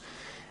enemies,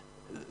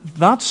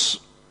 that's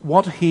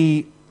what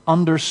he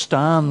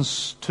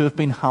understands to have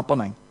been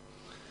happening.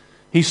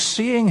 He's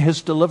seeing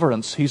his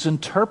deliverance. He's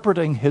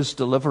interpreting his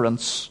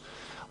deliverance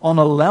on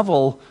a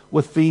level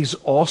with these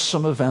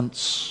awesome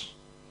events.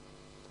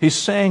 He's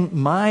saying,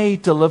 my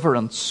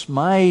deliverance,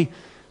 my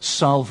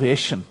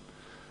salvation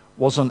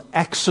was an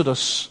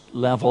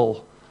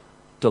Exodus-level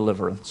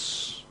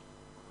deliverance.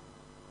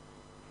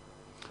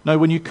 Now,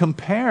 when you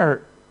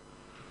compare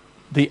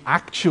the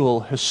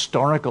actual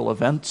historical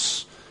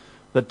events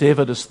that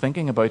David is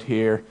thinking about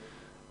here,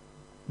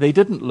 they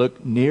didn't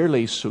look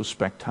nearly so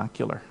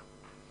spectacular.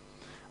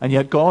 And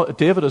yet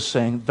David is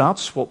saying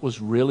that's what was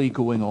really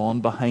going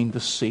on behind the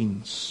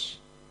scenes.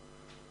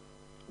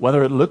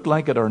 Whether it looked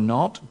like it or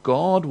not,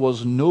 God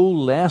was no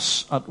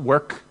less at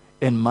work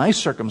in my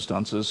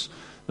circumstances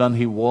than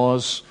he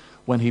was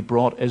when he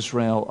brought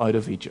Israel out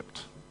of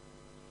Egypt.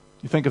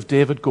 You think of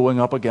David going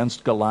up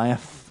against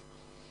Goliath.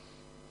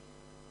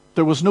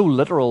 There was no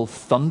literal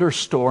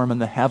thunderstorm in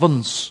the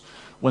heavens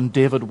when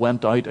David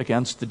went out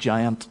against the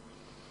giant.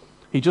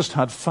 He just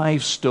had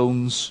 5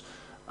 stones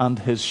and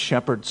his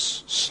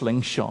shepherd's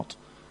slingshot.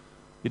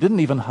 He didn't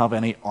even have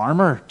any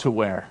armor to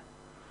wear.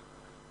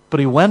 But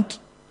he went,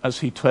 as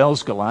he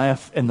tells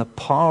Goliath, in the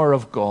power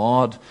of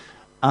God,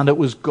 and it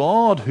was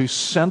God who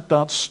sent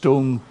that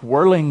stone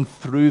whirling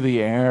through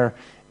the air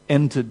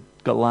into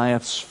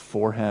Goliath's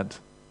forehead.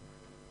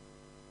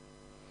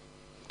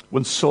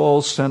 When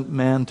Saul sent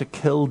men to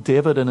kill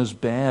David in his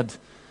bed,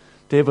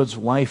 David's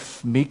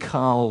wife,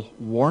 Michal,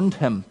 warned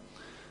him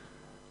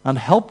and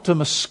helped him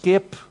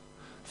escape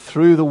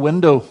through the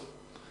window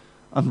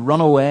and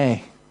run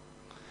away.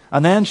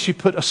 And then she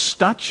put a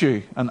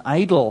statue, an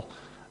idol,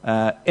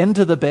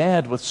 into the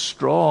bed with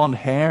straw and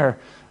hair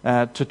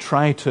to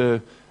try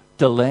to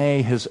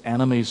delay his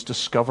enemies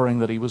discovering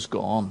that he was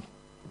gone.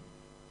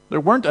 There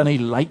weren't any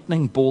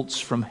lightning bolts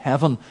from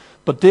heaven,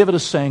 but David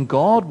is saying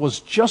God was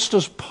just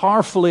as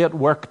powerfully at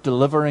work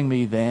delivering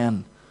me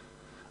then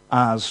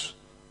as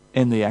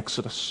in the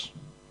Exodus.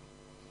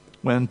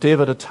 When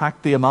David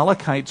attacked the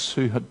Amalekites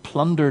who had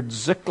plundered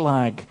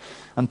Ziklag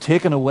and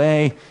taken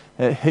away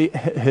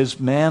his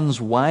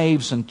men's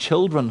wives and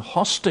children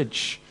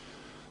hostage,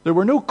 there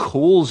were no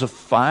coals of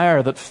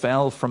fire that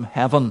fell from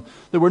heaven.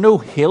 There were no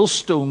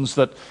hailstones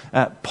that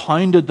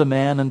pounded the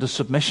men into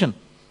submission.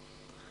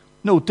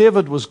 No,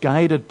 David was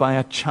guided by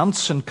a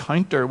chance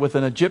encounter with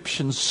an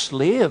Egyptian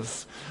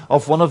slave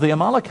of one of the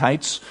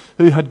Amalekites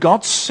who had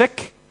got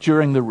sick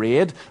during the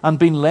raid and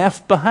been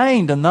left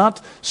behind. And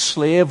that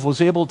slave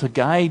was able to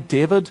guide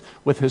David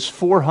with his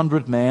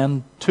 400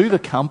 men to the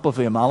camp of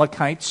the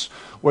Amalekites,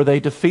 where they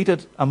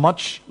defeated a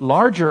much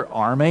larger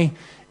army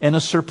in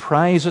a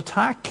surprise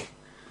attack.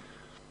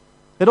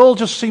 It all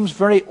just seems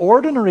very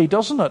ordinary,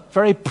 doesn't it?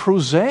 Very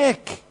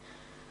prosaic.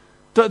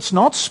 It's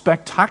not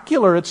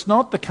spectacular. It's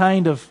not the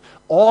kind of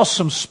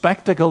awesome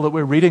spectacle that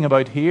we're reading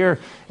about here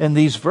in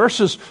these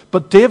verses.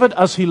 But David,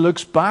 as he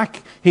looks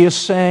back, he is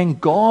saying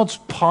God's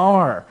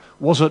power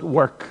was at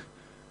work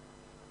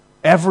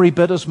every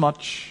bit as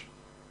much.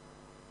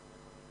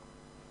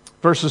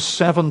 Verses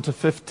 7 to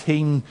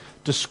 15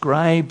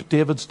 describe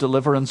David's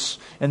deliverance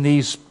in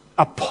these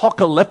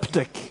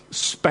apocalyptic,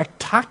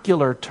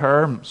 spectacular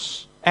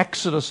terms,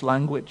 Exodus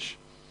language.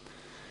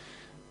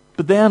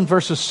 But then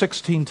verses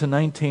 16 to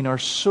 19 are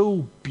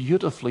so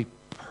beautifully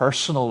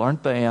personal,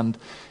 aren't they? And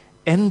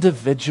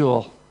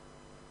individual.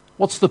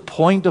 What's the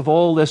point of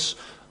all this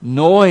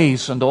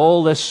noise and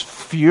all this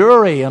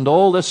fury and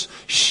all this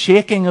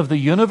shaking of the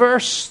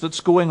universe that's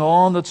going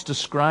on, that's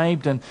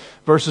described in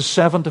verses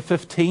 7 to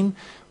 15?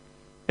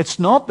 It's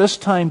not this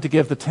time to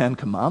give the 10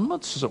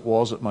 Commandments as it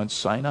was at Mount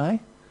Sinai.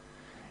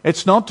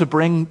 It's not to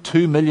bring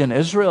 2 million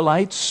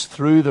Israelites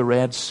through the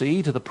Red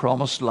Sea to the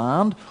Promised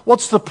Land.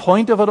 What's the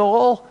point of it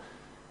all?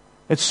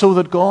 It's so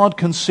that God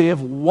can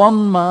save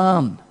one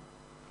man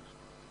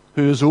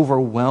who is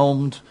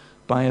overwhelmed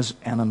by his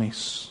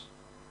enemies.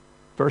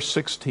 Verse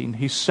 16,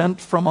 He sent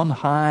from on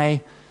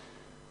high,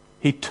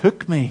 He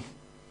took me,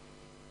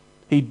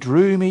 He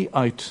drew me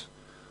out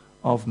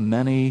of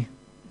many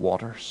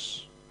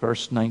waters.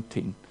 Verse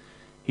 19,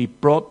 He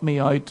brought me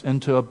out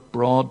into a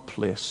broad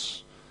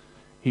place.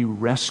 He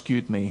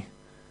rescued me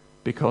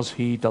because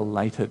He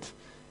delighted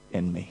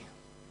in me.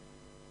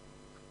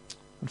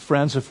 And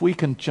friends, if we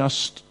can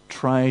just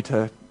try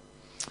to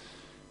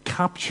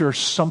capture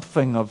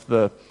something of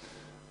the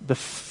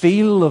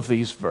feel of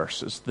these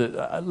verses,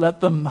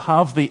 let them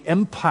have the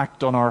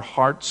impact on our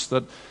hearts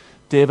that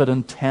David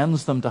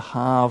intends them to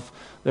have.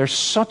 There's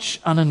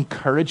such an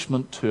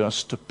encouragement to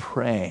us to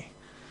pray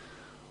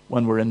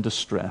when we're in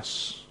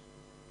distress.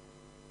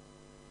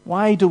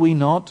 Why do we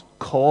not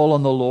call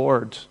on the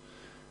Lord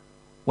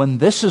when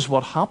this is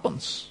what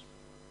happens?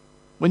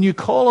 When you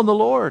call on the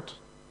Lord,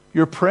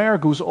 your prayer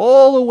goes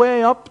all the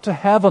way up to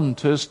heaven,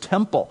 to His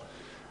temple,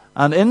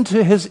 and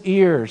into His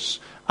ears.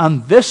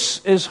 And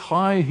this is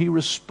how He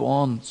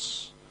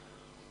responds.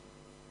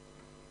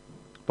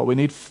 But we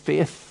need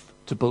faith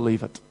to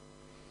believe it,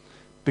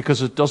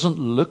 because it doesn't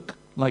look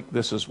like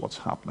this is what's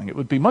happening. It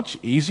would be much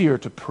easier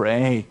to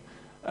pray.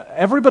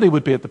 Everybody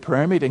would be at the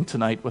prayer meeting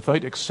tonight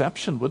without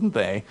exception, wouldn't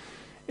they?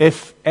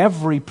 If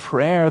every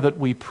prayer that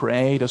we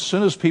prayed, as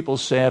soon as people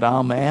said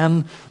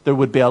Amen, there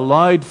would be a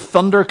loud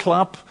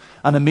thunderclap,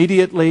 and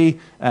immediately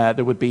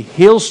there would be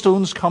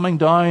hailstones coming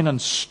down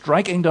and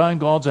striking down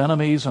God's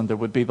enemies, and there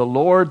would be the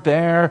Lord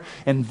there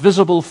in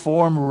visible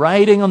form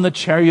riding on the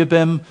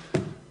cherubim.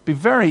 It'd be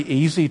very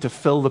easy to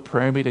fill the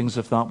prayer meetings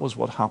if that was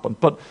what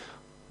happened. But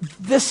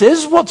this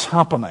is what's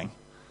happening.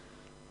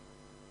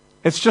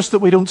 It's just that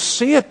we don't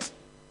see it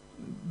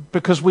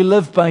because we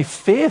live by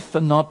faith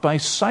and not by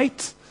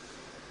sight.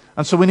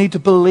 And so we need to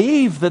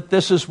believe that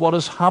this is what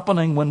is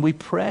happening when we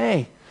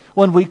pray,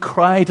 when we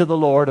cry to the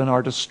Lord in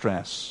our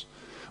distress.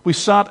 We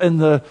sat in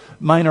the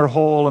minor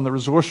hall, in the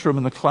resource room,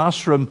 in the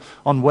classroom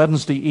on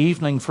Wednesday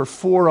evening for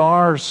 4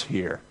 hours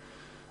here.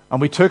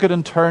 And we took it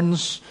in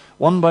turns,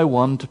 one by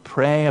one, to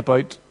pray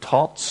about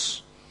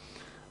TOTS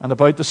and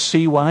about the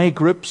CY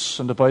groups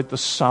and about the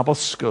Sabbath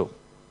school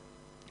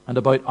and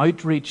about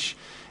outreach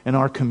in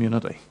our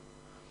community.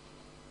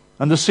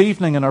 And this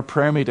evening in our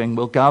prayer meeting,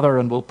 we'll gather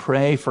and we'll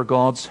pray for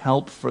God's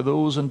help for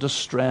those in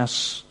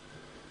distress,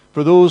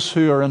 for those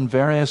who are in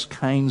various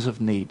kinds of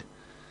need.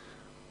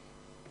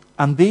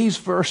 And these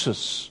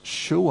verses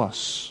show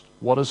us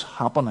what is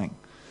happening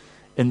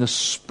in the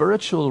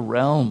spiritual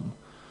realm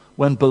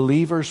when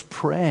believers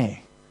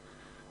pray.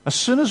 As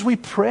soon as we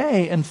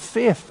pray in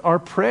faith, our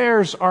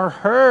prayers are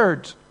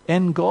heard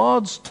in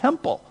God's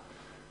temple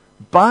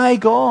by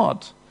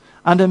God.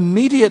 And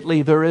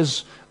immediately there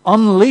is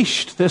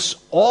unleashed this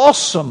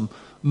awesome,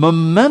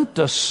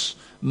 momentous,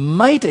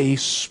 mighty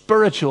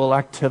spiritual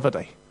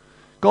activity.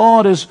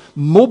 God is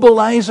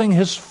mobilizing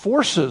His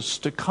forces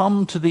to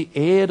come to the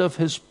aid of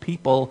His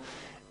people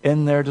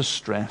in their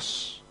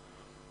distress.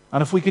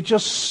 And if we could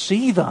just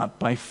see that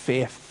by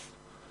faith,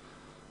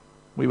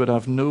 we would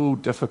have no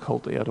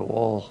difficulty at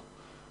all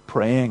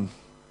praying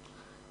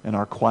in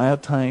our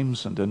quiet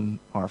times and in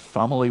our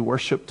family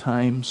worship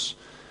times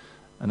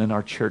and in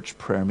our church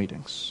prayer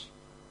meetings.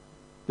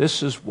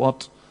 This is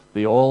what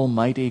the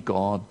Almighty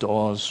God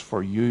does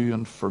for you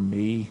and for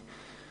me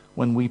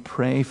when we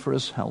pray for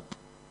His help.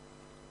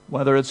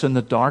 Whether it's in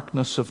the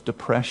darkness of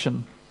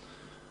depression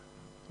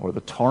or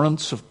the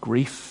torrents of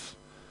grief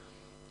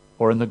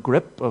or in the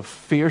grip of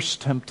fierce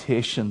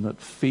temptation that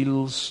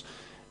feels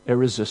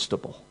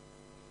irresistible.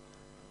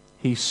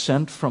 He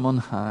sent from on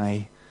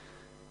high.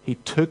 He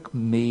took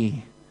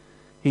me.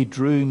 He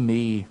drew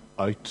me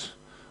out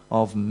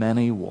of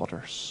many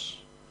waters.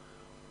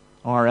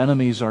 Our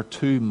enemies are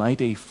too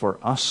mighty for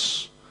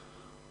us,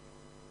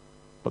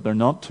 but they're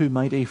not too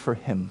mighty for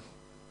him.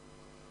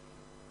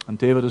 And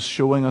David is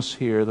showing us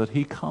here that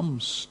he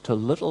comes to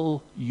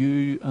little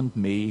you and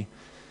me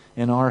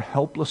in our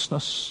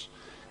helplessness,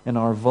 in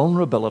our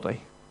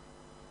vulnerability,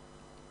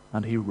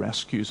 and he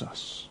rescues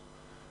us.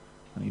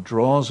 And he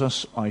draws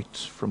us out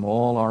from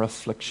all our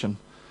affliction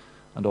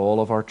and all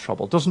of our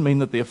trouble. Doesn't mean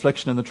that the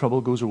affliction and the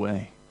trouble goes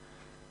away,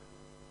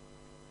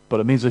 but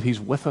it means that he's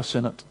with us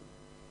in it,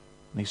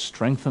 and he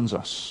strengthens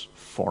us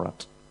for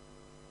it.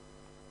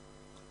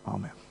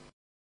 Amen.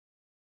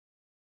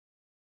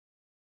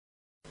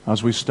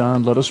 As we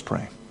stand, let us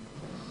pray.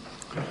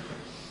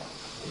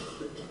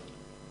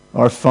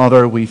 Our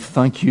Father, we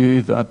thank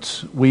you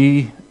that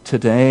we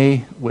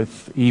today,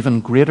 with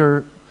even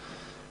greater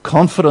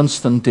confidence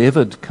than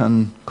David,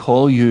 can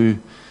call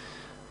you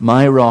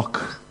my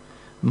rock,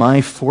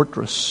 my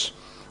fortress,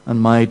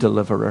 and my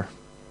deliverer.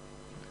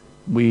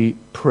 We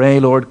pray,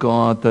 Lord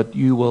God, that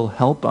you will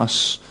help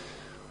us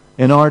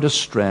in our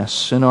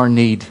distress, in our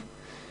need,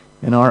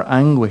 in our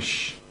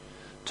anguish,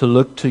 to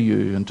look to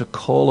you and to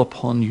call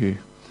upon you,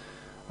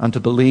 and to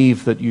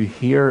believe that you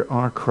hear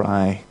our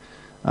cry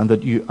and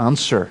that you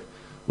answer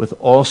with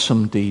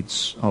awesome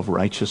deeds of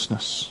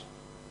righteousness.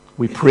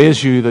 We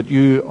praise you that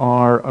you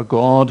are a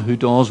God who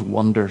does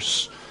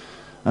wonders,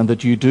 and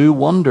that you do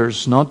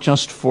wonders not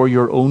just for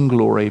your own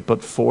glory,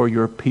 but for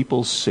your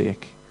people's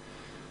sake.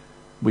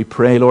 We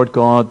pray, Lord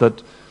God,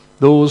 that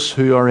those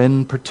who are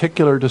in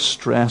particular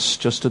distress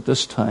just at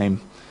this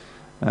time,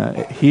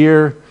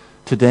 here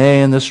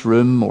today in this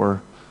room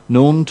or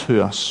known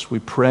to us, we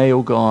pray,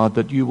 O God,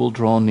 that you will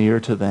draw near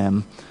to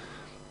them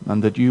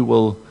and that you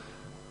will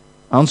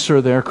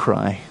answer their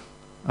cry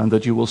and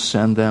that you will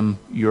send them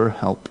your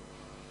help.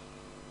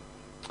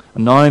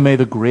 And now may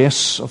the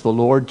grace of the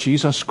Lord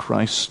Jesus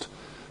Christ,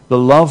 the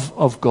love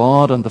of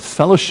God, and the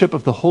fellowship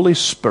of the Holy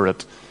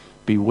Spirit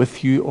be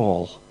with you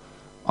all.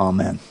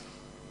 Amen.